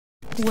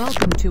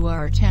Welcome to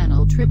our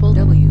channel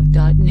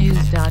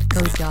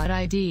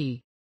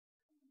www.news.co.id.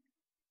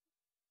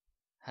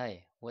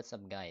 Hi, what's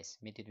up guys?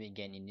 Meet with me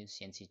again in new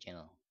CNC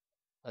channel.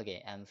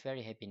 Okay, I'm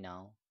very happy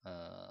now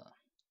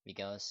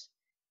because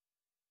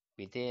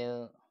we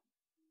deal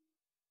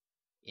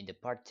in the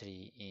part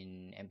 3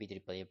 in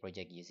MP3 player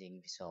project using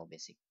Visual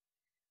Basic.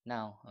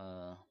 Now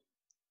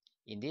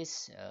in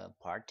this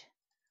part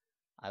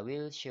I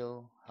will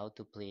show how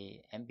to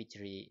play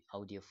MP3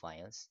 audio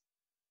files,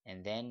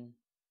 and then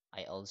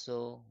I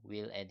also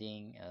will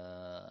adding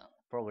a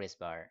progress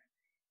bar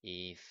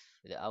if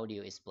the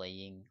audio is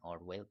playing, or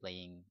while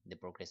playing the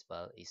progress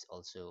bar is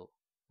also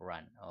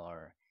run,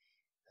 or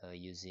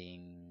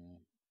using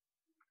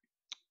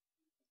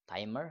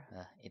timer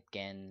it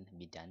can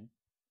be done.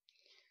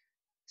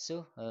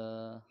 So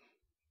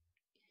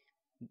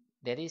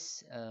that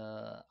is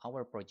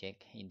our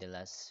project. In the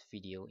last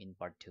video in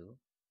part 2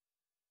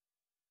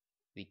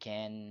 we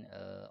can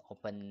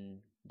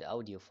open the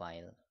audio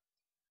file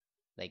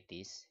like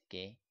this,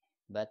 okay,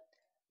 but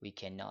we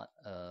cannot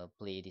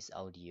play this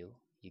audio.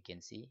 You can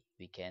see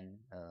we can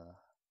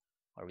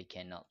or we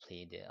cannot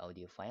play the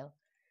audio file.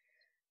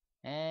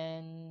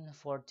 And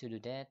for to do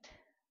that,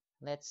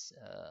 let's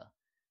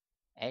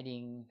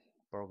adding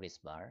progress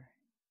bar.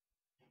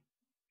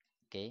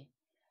 Okay,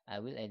 I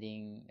will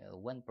adding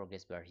one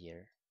progress bar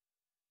here,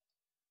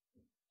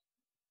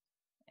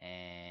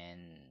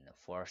 and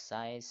for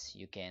size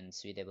you can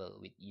suitable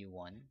with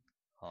U1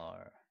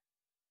 or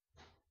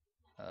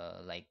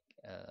like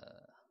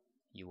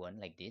U1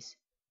 like this.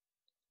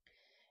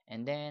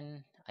 And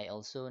then I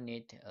also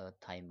need a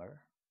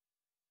timer.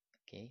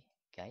 Okay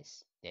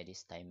guys, that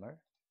is timer.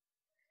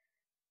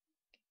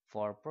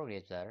 For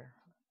progress bar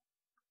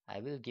I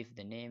will give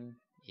the name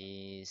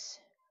is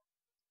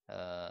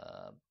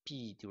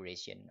P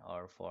duration,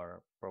 or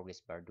for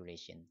progress bar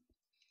duration.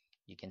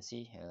 You can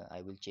see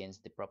I will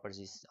change the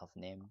properties of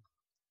name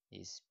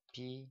is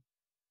P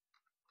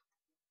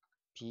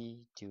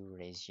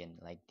duration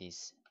like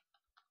this.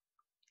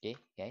 Okay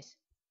guys,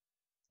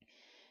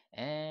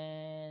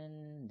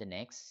 and the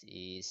next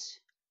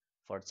is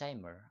for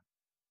timer.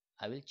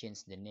 I will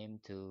change the name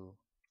to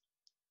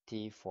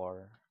T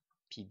for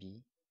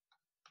PB,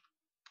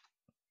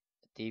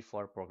 T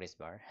for progress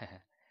bar.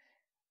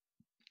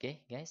 Okay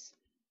guys,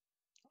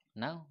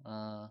 now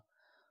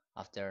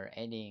after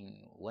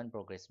adding one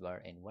progress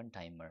bar and one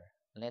timer,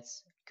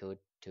 let's go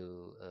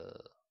to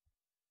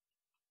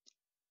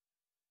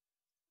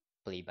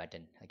play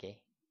button. Okay,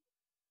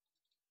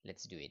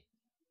 let's do it.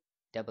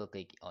 Double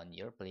click on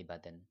your play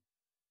button.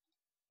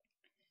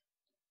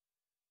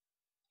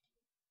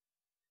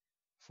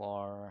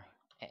 For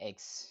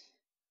AX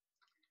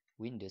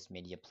Windows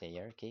Media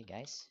Player, okay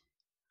guys,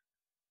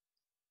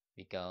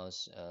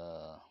 because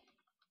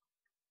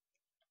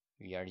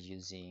we are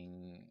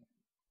using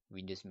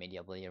Windows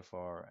Media Player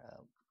for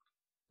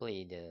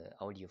play the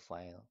audio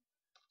file,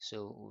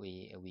 so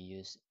we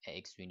use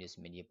AX Windows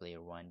Media Player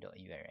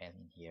 1.url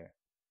in here.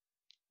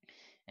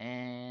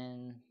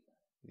 And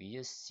we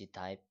use C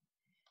type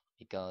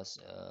because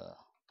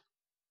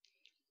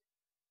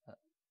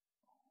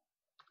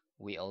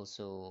we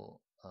also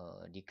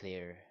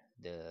declare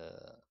the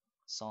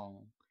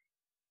song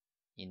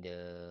in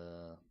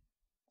the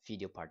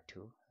video part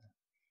 2.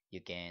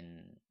 You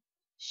can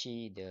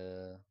see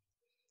the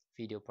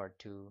video part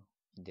 2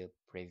 in the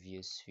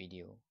previous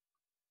video,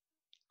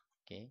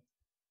 okay,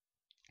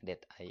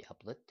 that I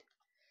upload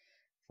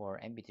for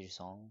MP3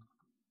 song,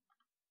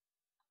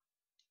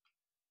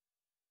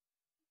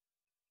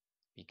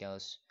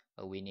 because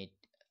we need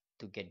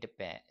to get the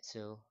pet,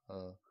 so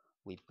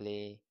we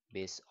play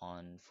based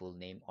on full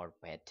name or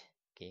pet.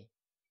 Okay,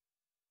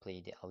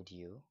 play the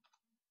audio,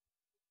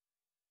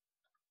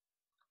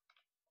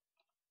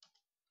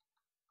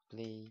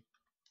 play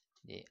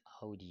the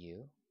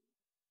audio.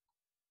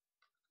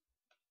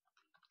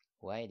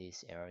 Why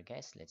this error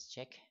guys? Let's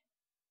check.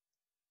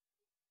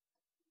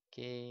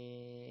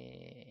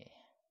 Okay,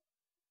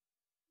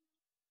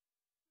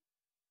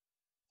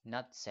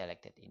 not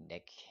selected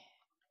index,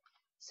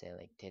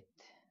 selected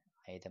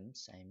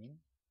items I mean.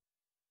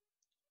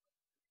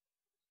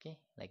 Okay,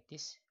 like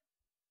this.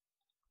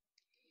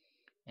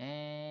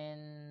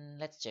 And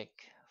let's check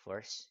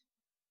first.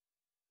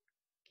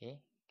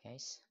 Okay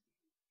guys,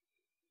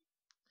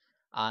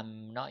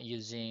 I'm not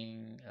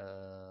using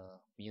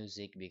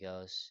music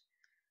because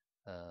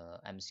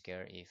I'm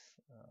scared if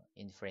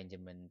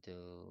infringement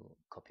to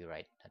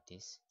copyright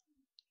notice.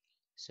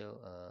 So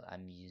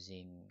I'm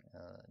using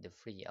the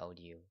free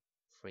audio,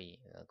 free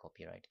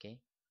copyright. Okay,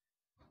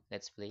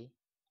 let's play.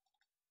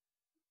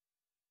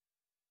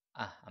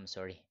 I'm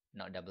sorry,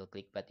 not double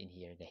click but in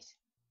here guys.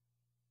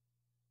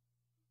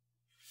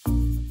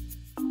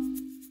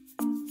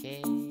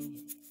 Okay,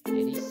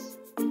 that is.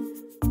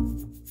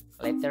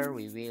 Later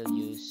we will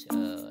use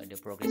the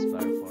progress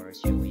bar for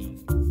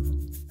showing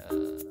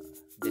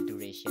the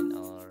duration,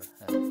 or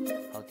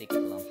how take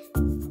it long.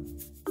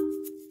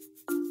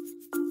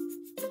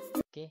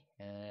 Okay,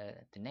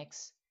 the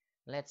next,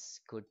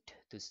 let's go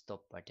to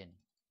stop button.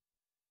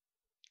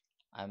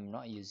 I'm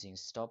not using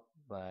stop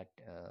but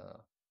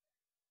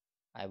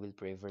I will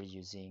prefer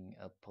using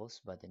a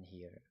pause button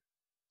here.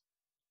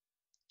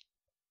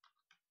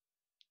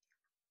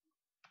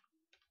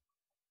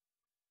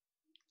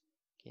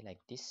 Okay,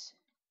 like this,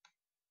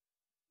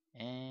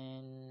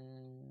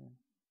 and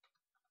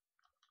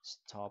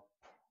stop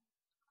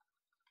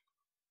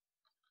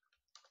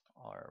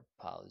or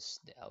pause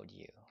the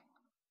audio.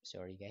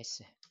 Sorry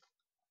guys.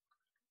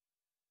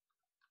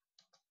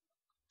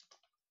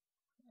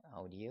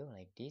 Audio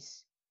like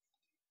this,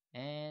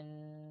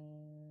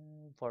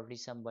 and for the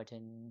sum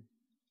button,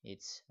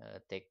 it's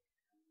take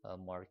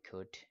more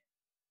code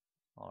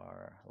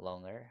or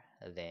longer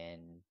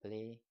than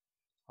play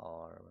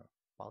or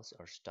pause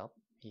or stop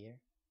here.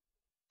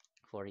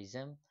 For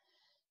example,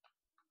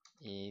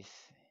 if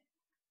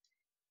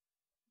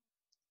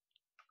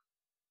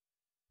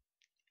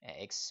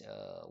x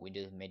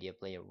Windows Media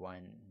Player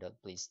 1 dot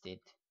play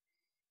state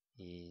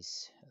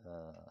is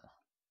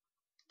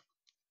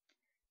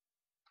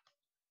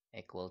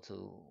equal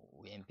to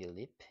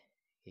wmplib.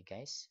 Okay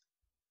guys,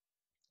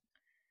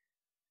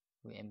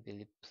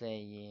 wmplib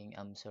playing,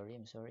 I'm sorry,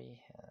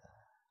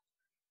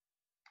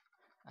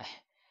 I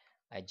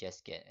I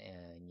just get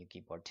a new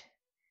keyboard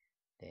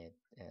that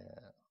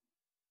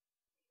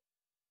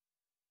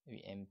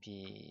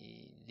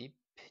wmplib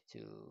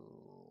to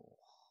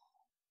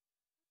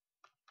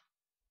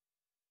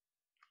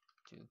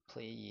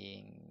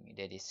playing,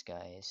 that is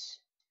guys,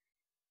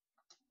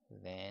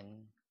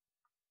 then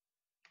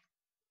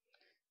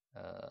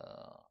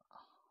uh,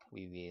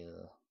 we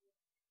will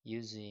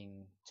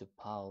using to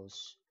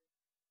pause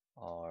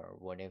or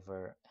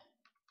whatever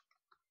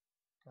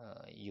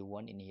you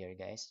want in here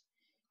guys.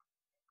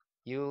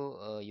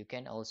 You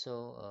can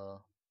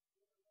also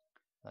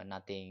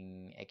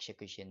nothing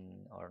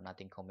execution or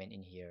nothing comment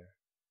in here,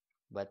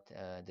 but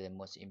the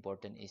most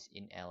important is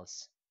in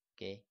else.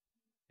 Okay,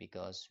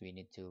 because we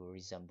need to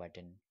resume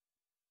button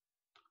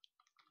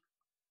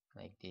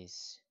like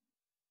this.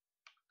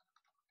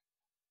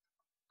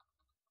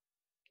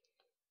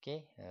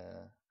 Okay,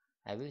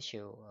 I will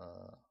show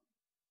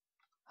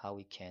how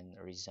we can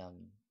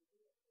resume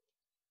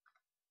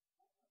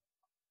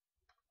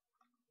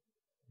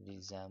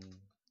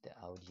the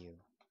audio,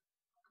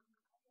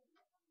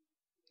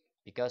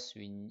 because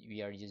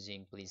we are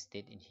using play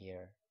state in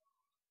here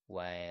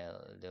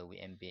while the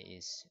WMP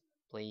is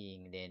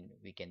playing, then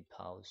we can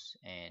pause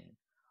and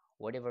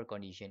whatever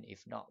condition,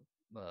 if not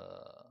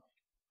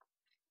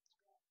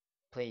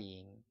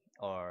playing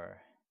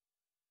or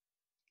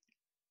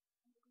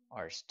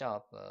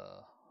stop,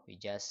 we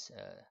just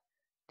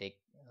take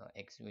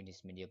X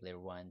Windows Media Player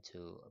 1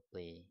 to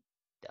play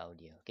the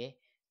audio. Okay,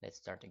 let's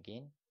start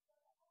again.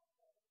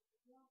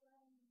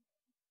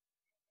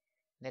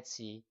 Let's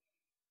see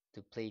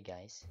to play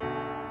guys. You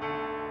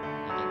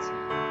can see.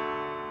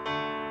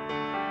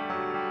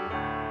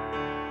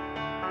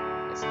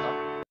 Let's stop.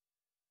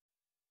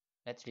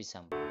 Let's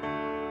resume.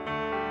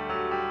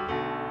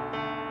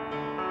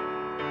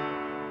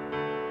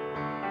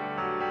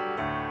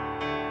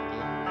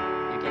 Okay,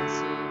 you can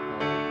see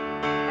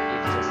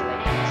if just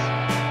like this,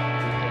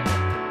 we can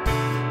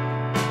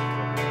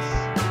progress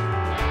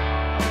how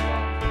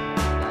long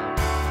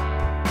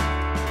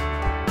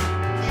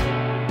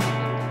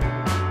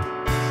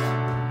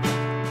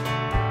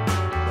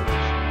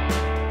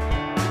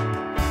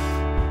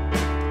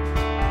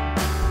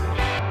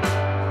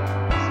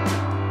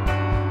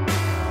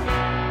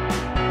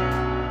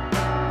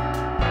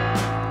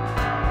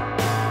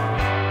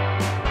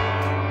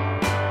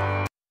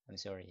I'm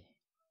sorry,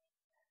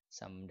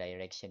 some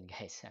direction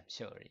guys. I'm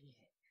sorry,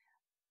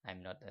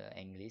 I'm not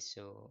English,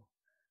 so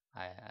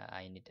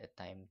I need a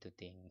time to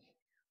think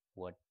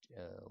what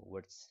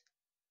words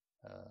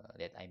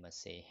that I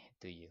must say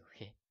to you.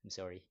 Okay, I'm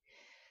sorry.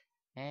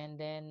 And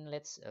then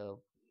let's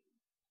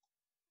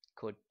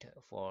code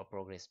for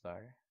progress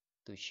bar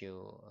to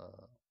show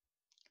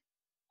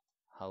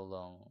how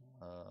long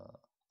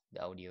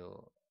the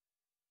audio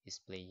is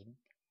playing.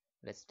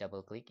 Let's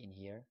double click in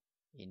here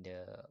in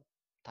the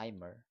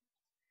timer.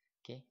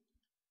 Okay,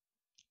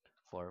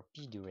 for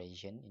p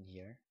duration in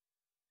here,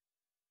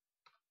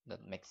 the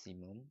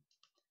maximum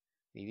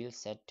we will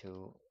set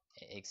to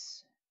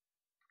x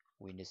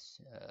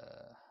Windows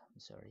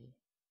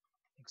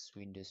x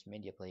Windows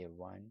Media Player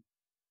 1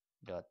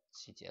 dot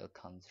ctl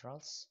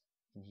controls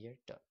in here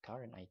dot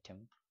current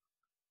item,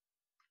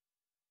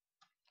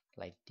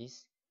 like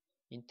this,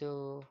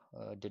 into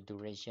the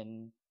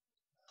duration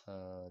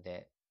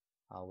that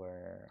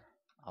our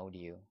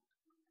audio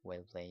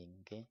while playing.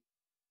 Okay,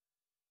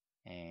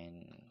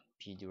 and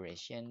p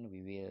duration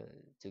we will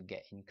to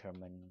get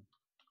increment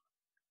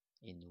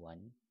in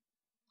 1.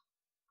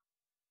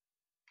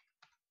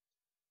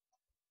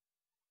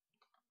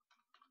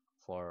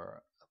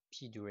 For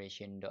p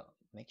duration dot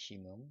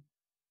maximum,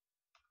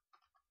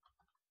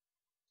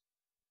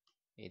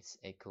 it's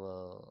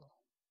equal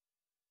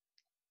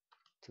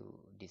to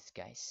this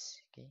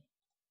guys. Okay,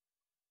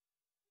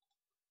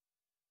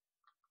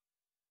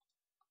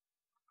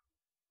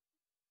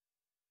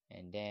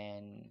 and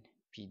then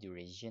p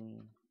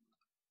duration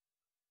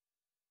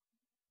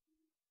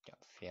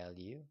dot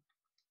value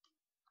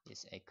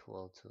is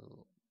equal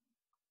to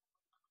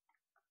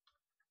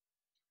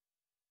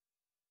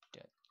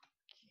dot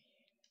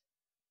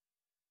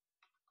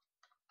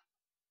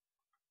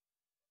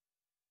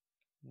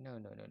no,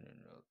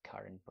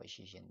 current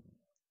position.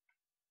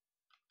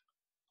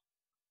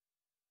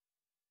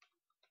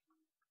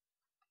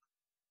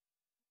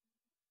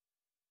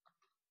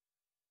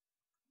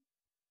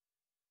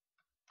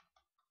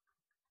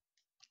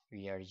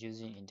 We are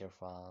using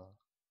interval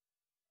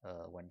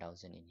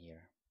 1000 in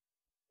here.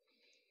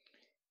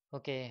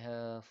 Okay,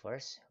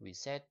 first we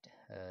set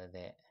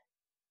the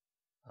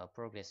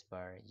progress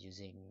bar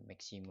using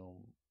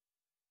maximum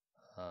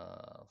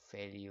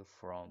value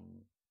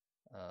from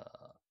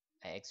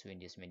X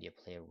Windows Media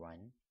Player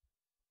 1,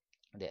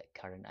 the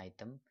current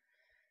item.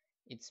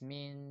 It's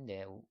mean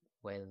that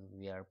while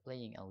we are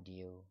playing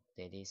audio,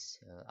 that is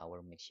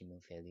our maximum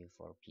value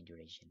for P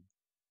duration.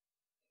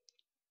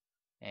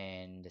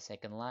 And the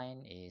second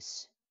line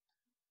is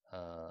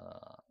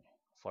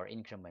for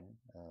increment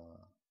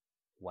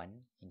 1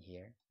 in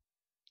here,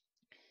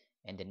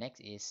 and the next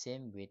is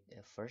same with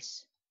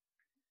first,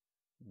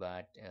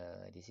 but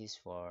this is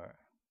for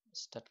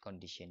start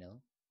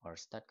conditional or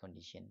start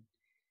condition,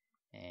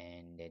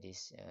 and that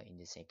is in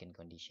the second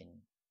condition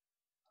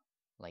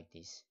like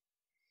this.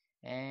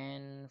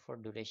 And for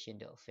duration,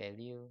 the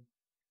value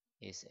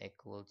is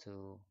equal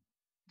to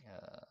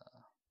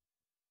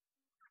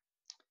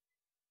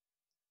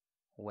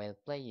while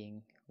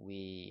playing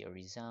we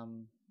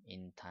resume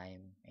in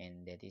time,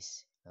 and that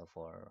is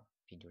for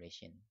p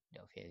duration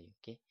the value.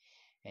 Okay,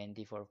 and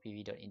the for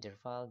pv dot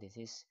interval, this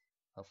is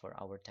for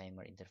our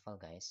timer interval,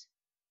 guys.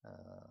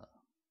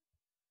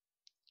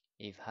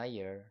 If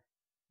higher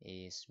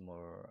is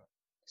more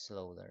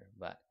slower,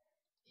 but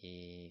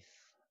if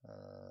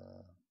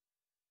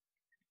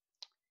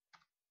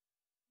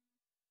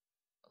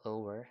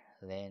lower,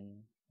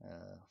 then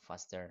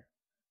faster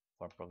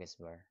for progress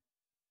bar.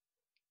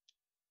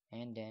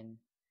 And then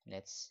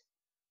let's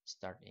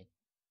start it.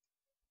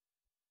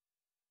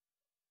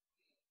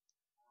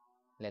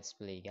 Let's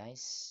play,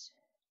 guys.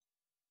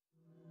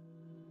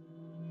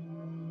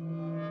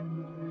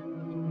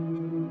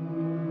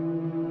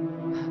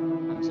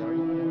 I'm sorry,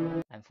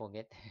 I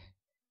forget.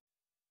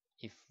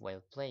 If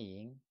while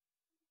playing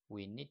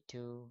we need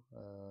to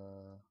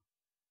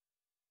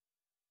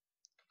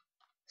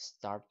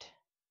start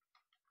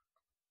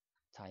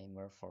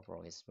timer for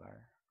progress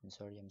bar. I'm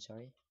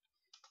sorry,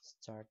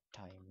 start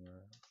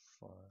timer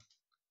for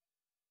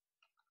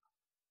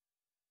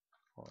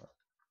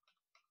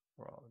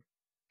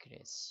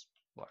progress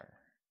bar.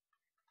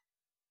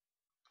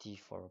 T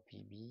for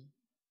pb.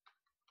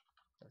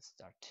 Let's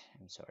start.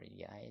 I'm sorry,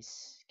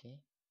 guys. Okay,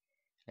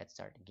 let's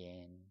start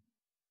again.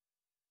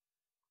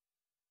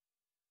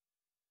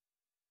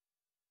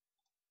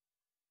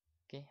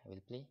 Okay, I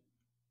will play.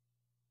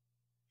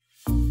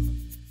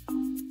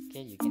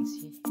 Okay, you can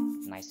see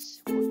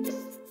nice works.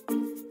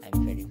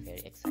 I'm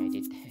very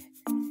excited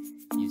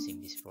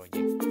using this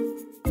project.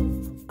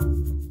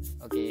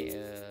 Okay,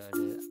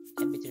 the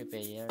Mp3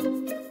 player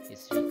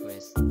is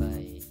requested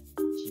by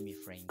Jimmy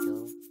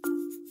Frankel,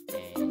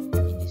 and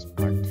in this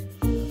part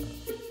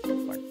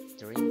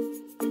 3,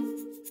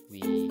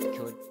 we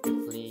code the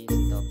play,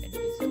 stop, and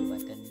resume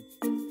button,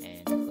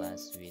 and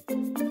plus with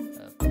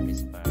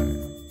progress bar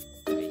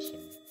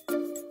duration.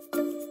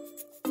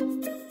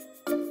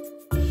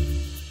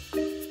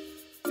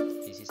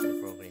 This is the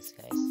progress,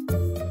 guys.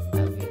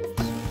 I will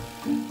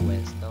resume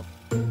when stop.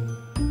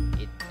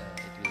 It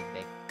will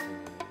back to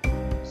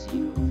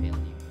 0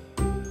 value.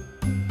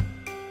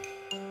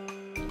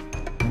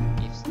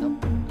 If stop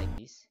like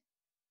this,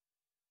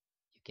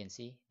 you can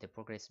see the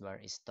progress bar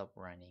is stop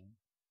running.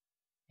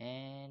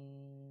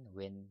 And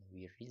when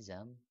we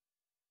resume,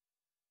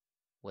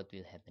 what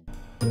will happen?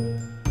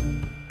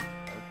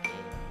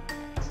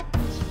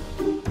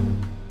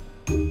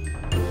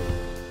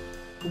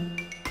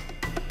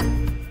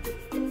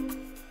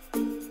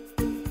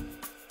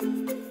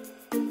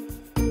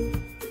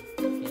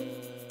 Okay,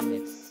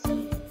 let's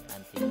see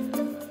until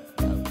the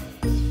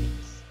output is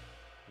fixed.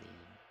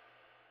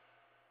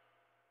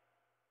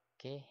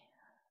 Okay,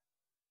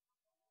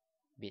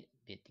 bit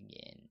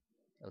again.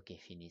 Okay,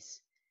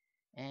 finish.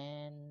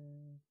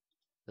 And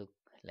look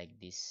like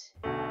this.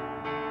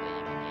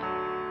 Playing again.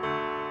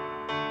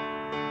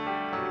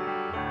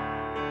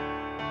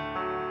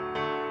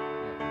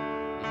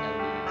 This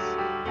audio is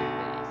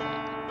very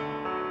exciting.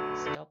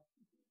 Stop.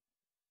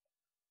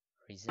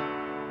 Resume.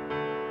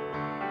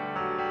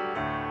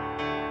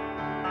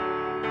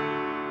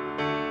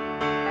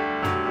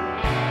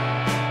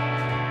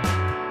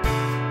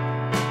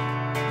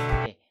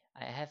 Okay,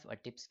 I have a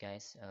tips,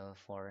 guys,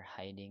 for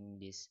hiding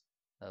this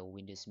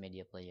Windows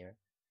Media Player.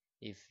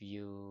 If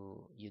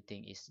you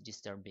think it's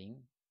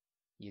disturbing,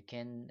 you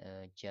can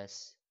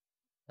just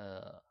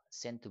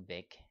send to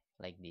back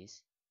like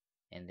this,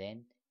 and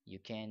then you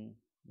can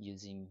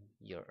using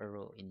your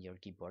arrow in your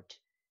keyboard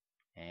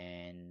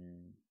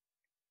and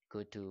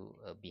go to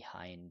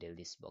behind the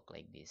list box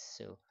like this,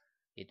 so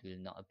it will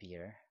not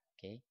appear.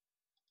 Okay,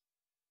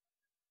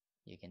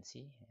 You can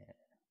see.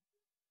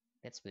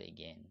 Let's play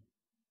again.